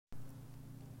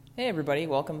Hey everybody,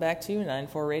 welcome back to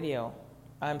 9-4 Radio.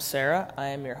 I'm Sarah, I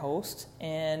am your host,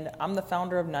 and I'm the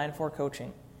founder of 9-4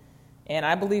 Coaching. And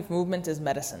I believe movement is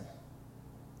medicine.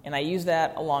 And I use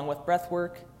that along with breath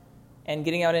work and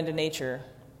getting out into nature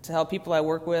to help people I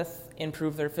work with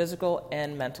improve their physical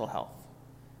and mental health.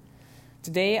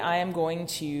 Today I am going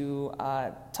to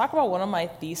talk about one of my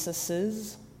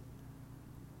theses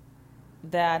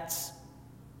that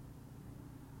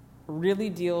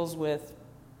really deals with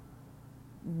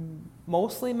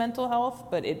mostly mental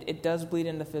health, but it does bleed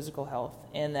into physical health,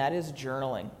 and that is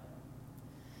journaling.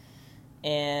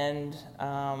 And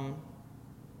I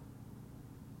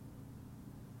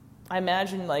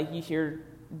imagine you hear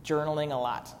journaling a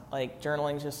lot.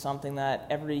 Journaling is just something that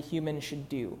every human should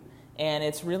do. And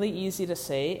it's really easy to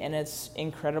say, and it's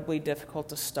incredibly difficult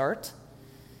to start.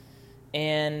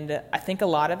 And I think a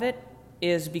lot of it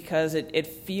is because it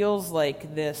feels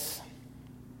like this,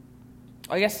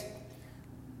 I guess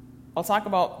I'll talk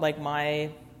about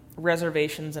my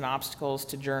reservations and obstacles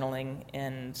to journaling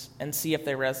and see if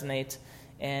they resonate.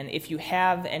 And if you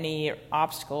have any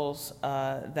obstacles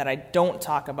that I don't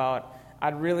talk about,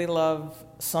 I'd really love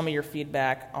some of your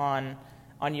feedback on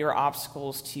your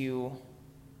obstacles to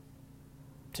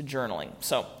journaling.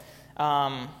 So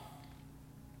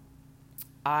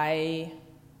I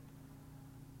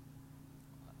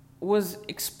was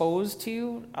exposed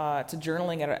to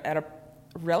journaling at a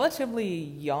relatively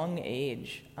young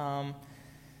age. I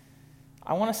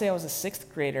want to say I was a 6th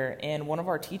grader, and one of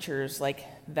our teachers,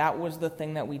 that was the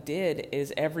thing that we did,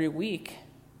 is every week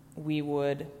we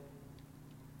would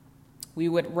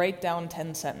write down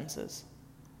 10 sentences.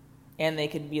 And they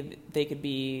could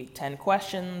be 10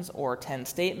 questions or 10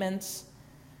 statements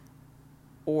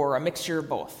or a mixture of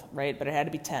both, right? But it had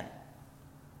to be 10.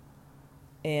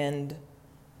 And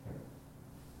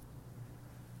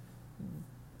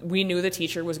we knew the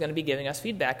teacher was going to be giving us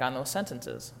feedback on those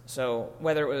sentences. So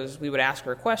whether it was we would ask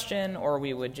her a question or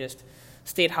we would just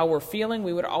state how we're feeling,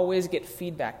 we would always get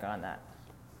feedback on that.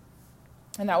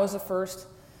 And that was the first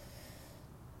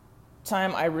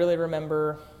time I really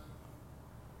remember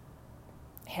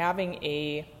having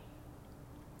a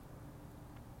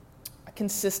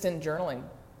consistent journaling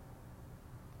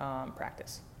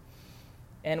practice.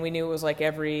 And we knew it was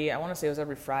every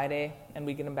Friday, and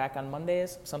we'd get them back on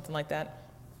Mondays, something like that.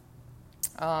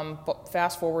 But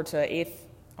fast forward to 8th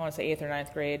or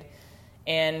 9th grade,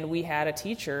 and we had a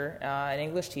teacher, an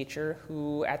English teacher,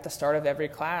 who at the start of every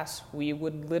class, we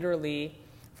would literally,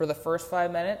 for the first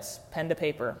 5 minutes, pen to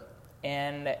paper.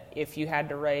 And if you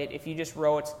just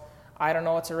wrote, I don't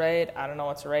know what to write, I don't know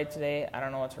what to write today, I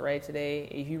don't know what to write today,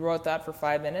 if you wrote that for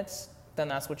 5 minutes, then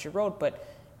that's what you wrote. But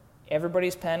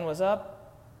everybody's pen was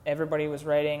up, everybody was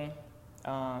writing,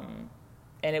 and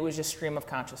it was just stream of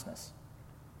consciousness.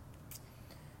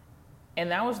 And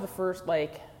that was the first, we're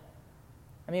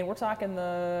talking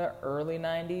the early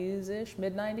 90s-ish,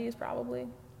 mid-90s probably.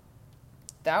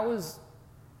 That was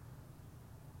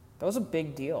a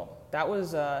big deal. That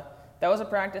was a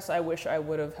practice I wish I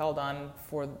would have held on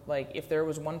for, if there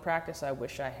was one practice I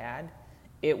wish I had,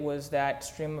 it was that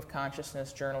stream of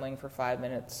consciousness journaling for 5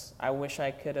 minutes. I wish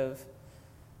I could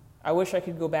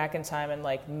go back in time and,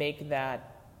 make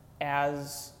that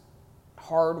as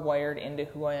hardwired into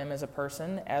who I am as a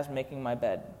person as making my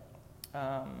bed.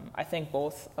 I think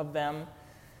both of them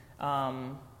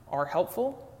are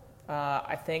helpful.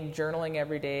 I think journaling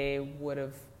every day would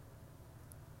have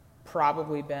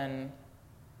probably been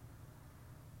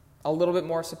a little bit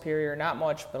more superior, not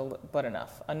much, but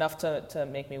enough to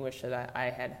make me wish that I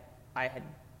had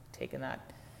taken that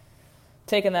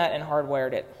and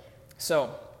hardwired it.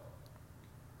 So,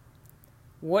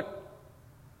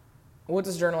 what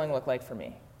does journaling look like for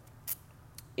me?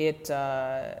 It's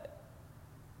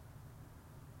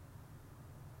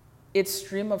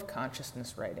stream of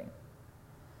consciousness writing.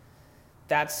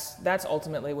 That's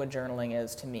ultimately what journaling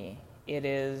is to me. It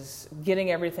is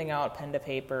getting everything out pen to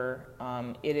paper.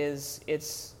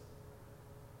 It's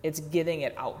getting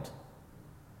it out.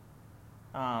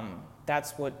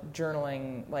 That's what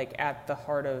journaling, at the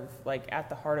heart of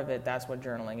it, that's what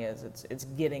journaling is. It's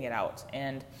getting it out.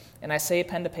 And I say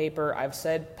pen to paper. I've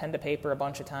said pen to paper a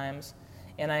bunch of times,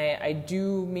 and I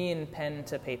do mean pen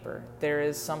to paper. There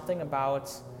is something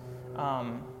about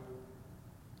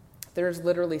there's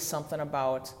literally something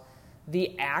about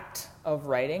the act of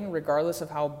writing, regardless of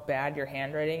how bad your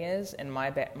handwriting is. And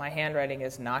my handwriting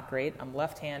is not great. I'm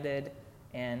left-handed,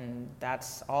 and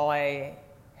that's all I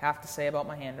have to say about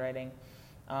my handwriting.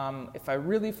 If I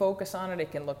really focus on it,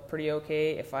 it can look pretty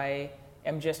okay. If I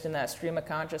am just in that stream of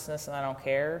consciousness and I don't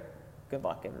care, good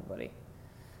luck, everybody.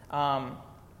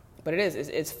 But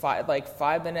it's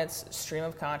 5 minutes stream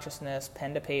of consciousness,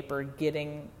 pen to paper,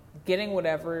 getting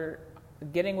whatever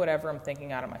I'm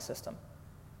thinking out of my system.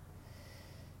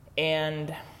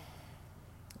 And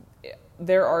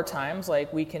there are times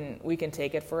like we can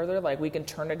take it further, like we can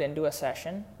turn it into a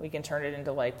session. We can turn it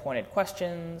into like pointed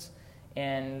questions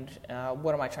and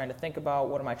what am I trying to think about?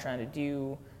 What am I trying to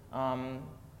do?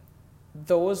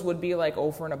 Those would be like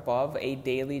over and above a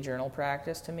daily journal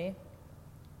practice to me.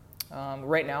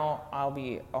 Right now, I'll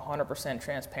be 100%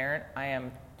 transparent. I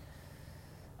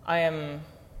am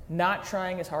not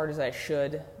trying as hard as I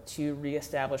should to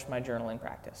reestablish my journaling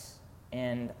practice.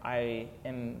 And I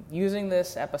am using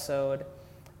this episode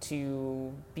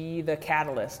to be the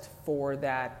catalyst for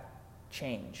that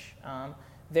change.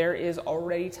 There is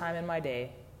already time in my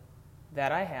day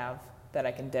that I have that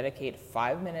I can dedicate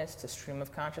 5 minutes to stream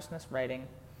of consciousness writing,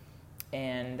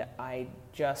 and I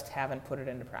just haven't put it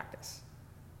into practice.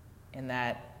 And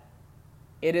that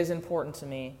it is important to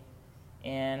me,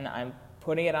 and I'm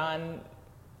putting it on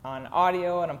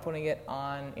audio, and I'm putting it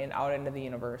out into the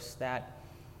universe, that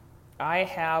I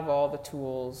have all the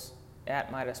tools at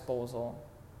my disposal,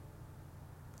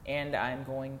 and I'm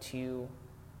going to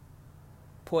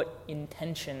put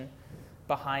intention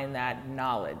behind that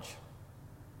knowledge,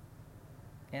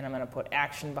 and I'm going to put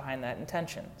action behind that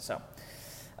intention. So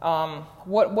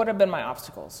what have been my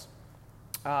obstacles?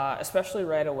 Especially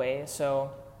right away.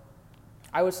 So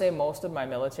I would say most of my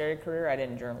military career, I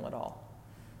didn't journal at all.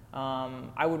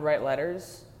 I would write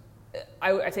letters.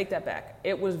 I take that back.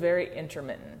 It was very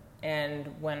intermittent. And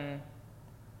when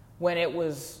I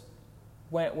was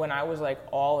like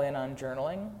all in on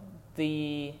journaling,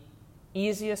 the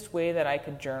easiest way that I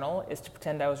could journal is to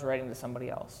pretend I was writing to somebody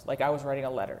else, like I was writing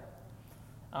a letter.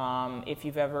 If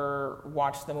you've ever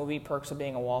watched the movie Perks of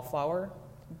Being a Wallflower,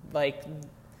 like,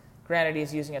 granted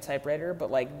he's using a typewriter, but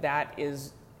like that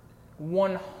is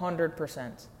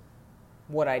 100%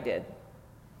 what I did.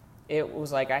 It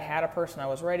was like I had a person I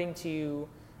was writing to,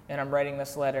 and I'm writing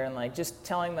this letter, and like just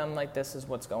telling them like this is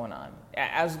what's going on,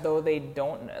 as though they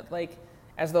don't know,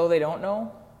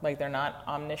 like they're not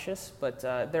omniscient, but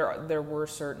there were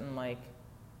certain like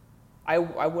I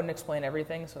wouldn't explain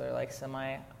everything, so they're like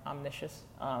semi-omniscient.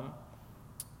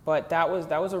 But that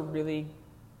was a really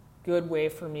good way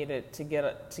for me to get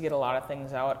a lot of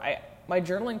things out. My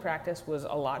journaling practice was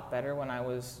a lot better when I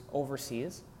was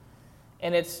overseas,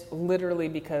 and it's literally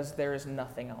because there is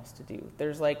nothing else to do.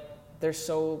 There's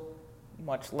so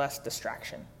much less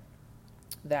distraction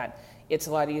that it's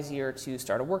a lot easier to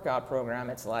start a workout program.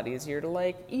 It's a lot easier to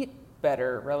like eat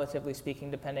better, relatively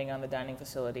speaking, depending on the dining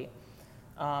facility.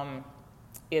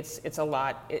 It's a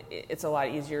lot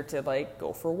easier to like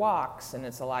go for walks, and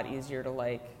it's a lot easier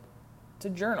to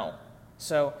journal.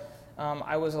 So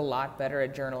I was a lot better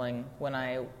at journaling when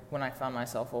I found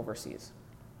myself overseas.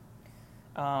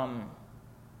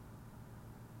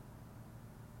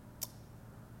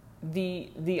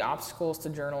 The obstacles to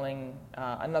journaling,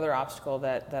 another obstacle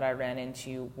that I ran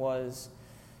into was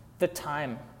the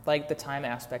time, like the time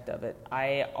aspect of it.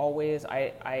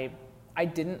 I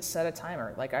didn't set a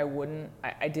timer. Like I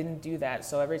didn't do that.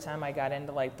 So every time I got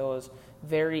into like those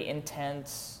very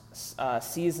intense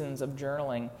seasons of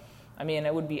journaling, I mean,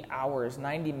 it would be hours,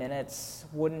 90 minutes.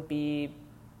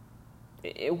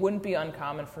 It wouldn't be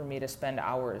uncommon for me to spend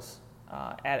hours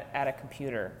at a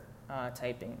computer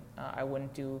typing. I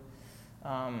would do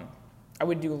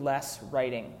less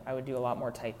writing. I would do a lot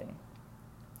more typing.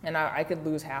 And I could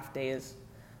lose half days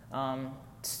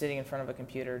sitting in front of a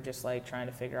computer just like trying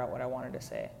to figure out what I wanted to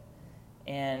say.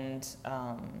 And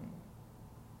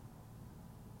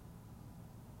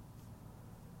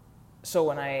so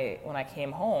when I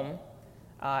came home,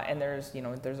 and there's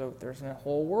a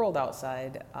whole world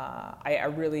outside, I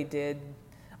really didn't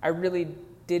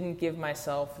give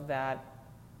myself that,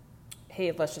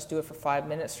 hey, let's just do it for 5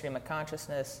 minutes, stream of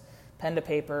consciousness, pen to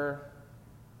paper,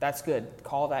 that's good.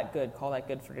 Call that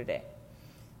good for today.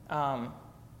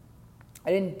 I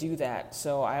didn't do that,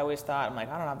 so I always thought, I'm like,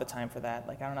 I don't have the time for that.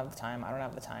 Like, I don't have the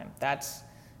time. That's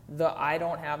I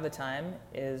don't have the time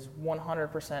is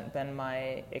 100% been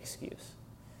my excuse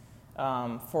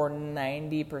for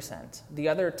 90%. The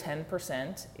other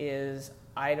 10% is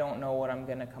I don't know what I'm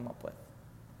going to come up with,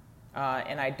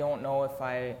 and I don't know if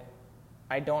I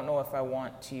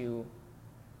want to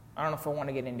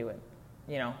get into it.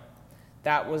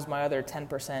 That was my other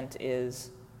 10%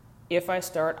 is, if I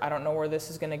start, I don't know where this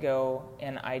is going to go,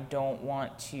 and I don't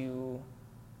want to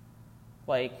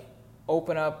like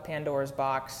open up Pandora's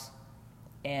box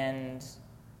and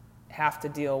have to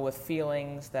deal with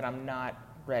feelings that I'm not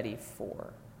ready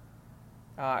for,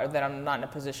 or that I'm not in a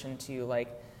position to like.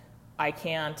 I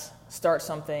can't start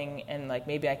something and like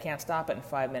maybe I can't stop it in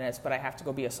 5 minutes, but I have to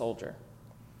go be a soldier.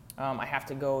 I have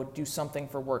to go do something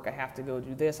for work. I have to go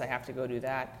do this. I have to go do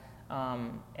that.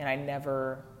 And I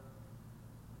never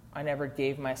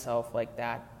gave myself like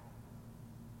that.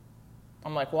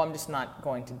 I'm like, well, I'm just not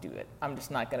going to do it. I'm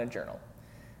just not going to journal.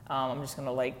 I'm just going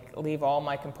to like leave all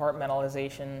my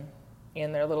compartmentalization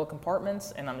in their little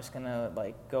compartments, and I'm just going to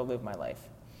like go live my life.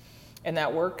 And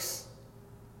that works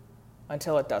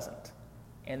until it doesn't.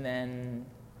 And then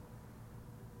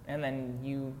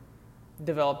you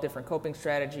develop different coping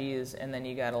strategies, and then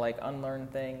you got to like unlearn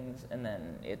things, and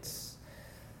then it's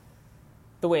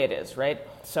the way it is, right?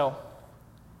 So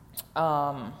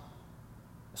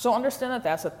understand that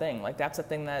that's a thing. Like that's a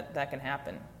thing that can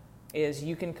happen, is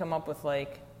you can come up with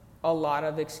like a lot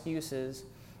of excuses.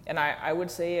 And I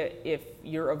would say if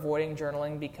you're avoiding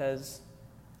journaling because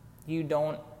you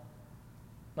don't,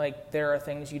 like there are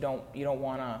things you don't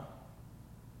want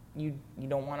to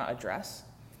address,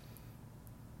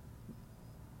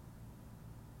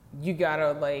 you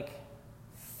gotta like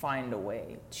find a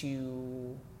way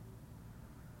to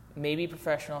maybe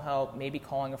professional help, maybe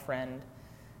calling a friend,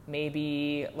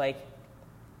 maybe like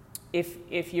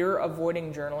if you're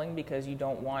avoiding journaling because you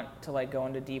don't want to like go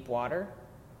into deep water,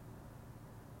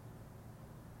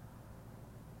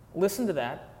 listen to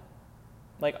that,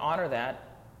 like honor that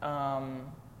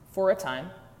for a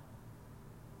time.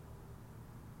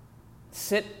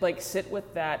 Sit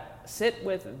with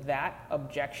that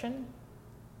objection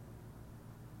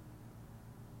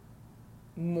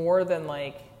more than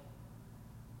like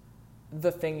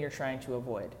the thing you're trying to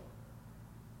avoid,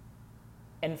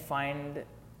 and find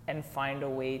a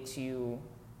way to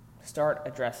start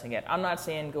addressing it. I'm not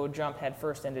saying go jump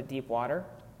headfirst into deep water.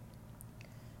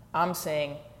 I'm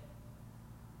saying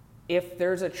if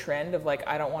there's a trend of like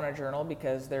I don't want to journal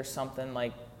because there's something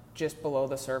like just below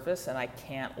the surface and I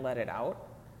can't let it out,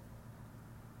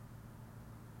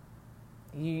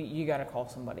 you got to call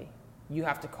somebody. You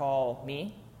have to call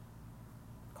me.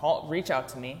 Reach out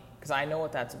to me, because I know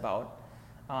what that's about,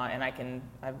 and I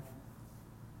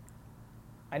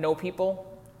know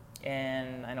people,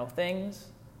 and I know things,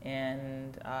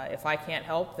 and if I can't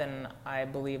help, then I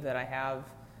believe that I have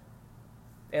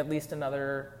at least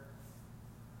another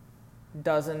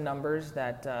dozen numbers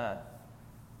that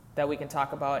we can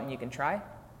talk about and you can try.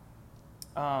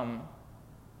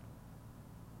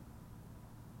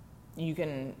 You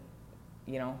can,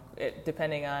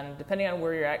 depending on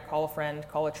where you're at, call a friend,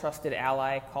 call a trusted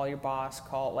ally, call your boss,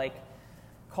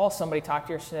 call somebody, talk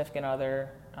to your significant other.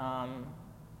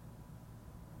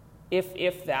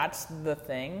 If that's the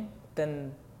thing,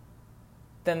 then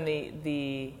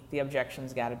the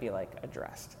objection's got to be like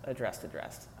addressed,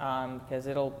 because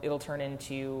it'll turn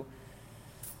into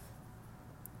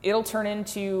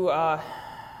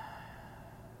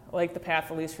like the path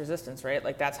of least resistance, right?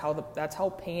 Like that's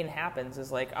how pain happens,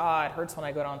 is like, it hurts when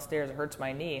I go downstairs, it hurts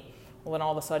my knee. Well, then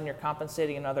all of a sudden you're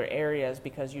compensating in other areas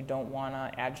because you don't want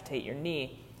to agitate your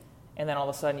knee. And then all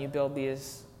of a sudden you build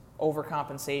these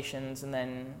overcompensations, and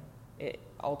then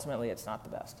ultimately it's not the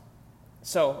best.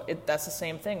 So that's the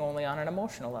same thing, only on an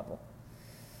emotional level.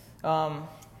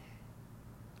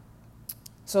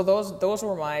 So those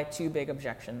were my two big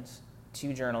objections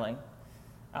to journaling.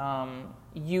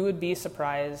 You would be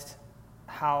surprised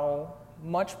how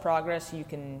much progress you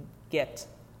can get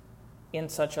in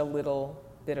such a little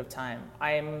bit of time.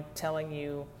 I am telling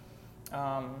you,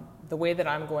 the way that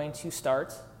I'm going to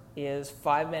start is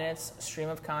 5 minutes stream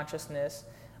of consciousness.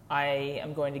 I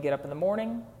am going to get up in the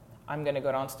morning, I'm going to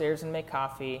go downstairs and make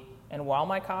coffee, and while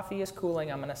my coffee is cooling,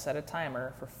 I'm going to set a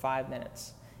timer for 5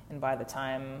 minutes. And by the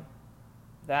time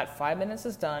that 5 minutes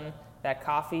is done, that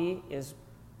coffee is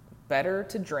better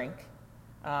to drink.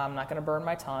 I'm not going to burn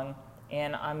my tongue,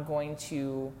 and I'm going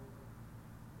to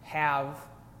have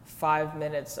 5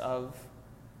 minutes of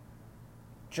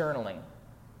journaling.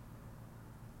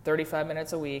 35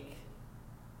 minutes a week,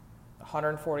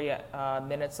 140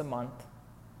 minutes a month,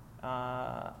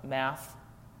 math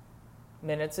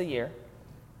minutes a year,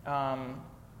 and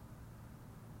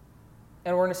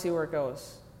we're going to see where it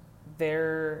goes.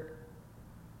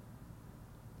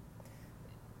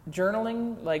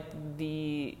 Journaling, like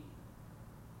the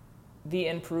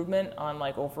improvement on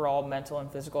like overall mental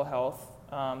and physical health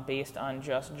based on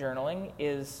just journaling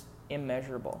is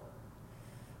immeasurable.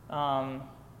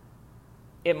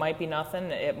 It might be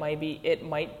nothing. It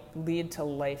might lead to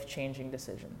life-changing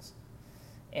decisions.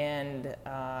 And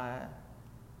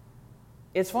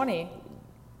it's funny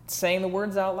saying the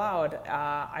words out loud.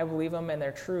 I believe them and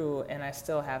they're true, and I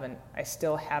still haven't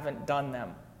done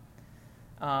them.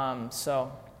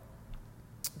 So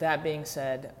that being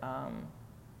said,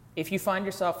 If you find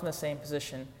yourself in the same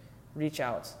position, reach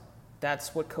out.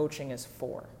 That's what coaching is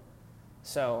for.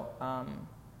 So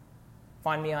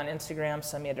find me on Instagram,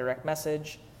 send me a direct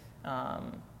message,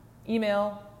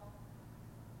 email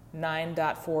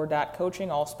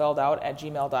 9.4.coaching, all spelled out, at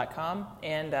gmail.com.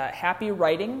 And happy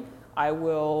writing. I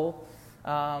will,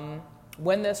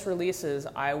 when this releases,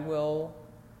 I will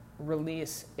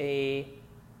release a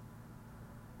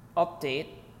update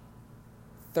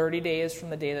 30 days from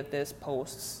the day that this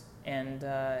posts, and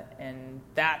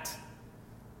that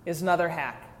is another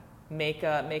hack. Make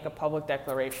a public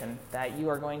declaration that you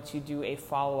are going to do a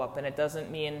follow-up, and it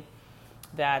doesn't mean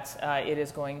that it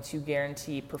is going to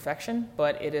guarantee perfection,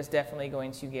 but it is definitely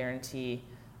going to guarantee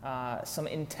some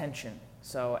intention.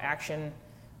 So action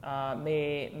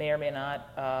may or may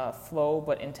not flow,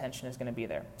 but intention is going to be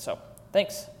there. So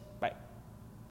thanks.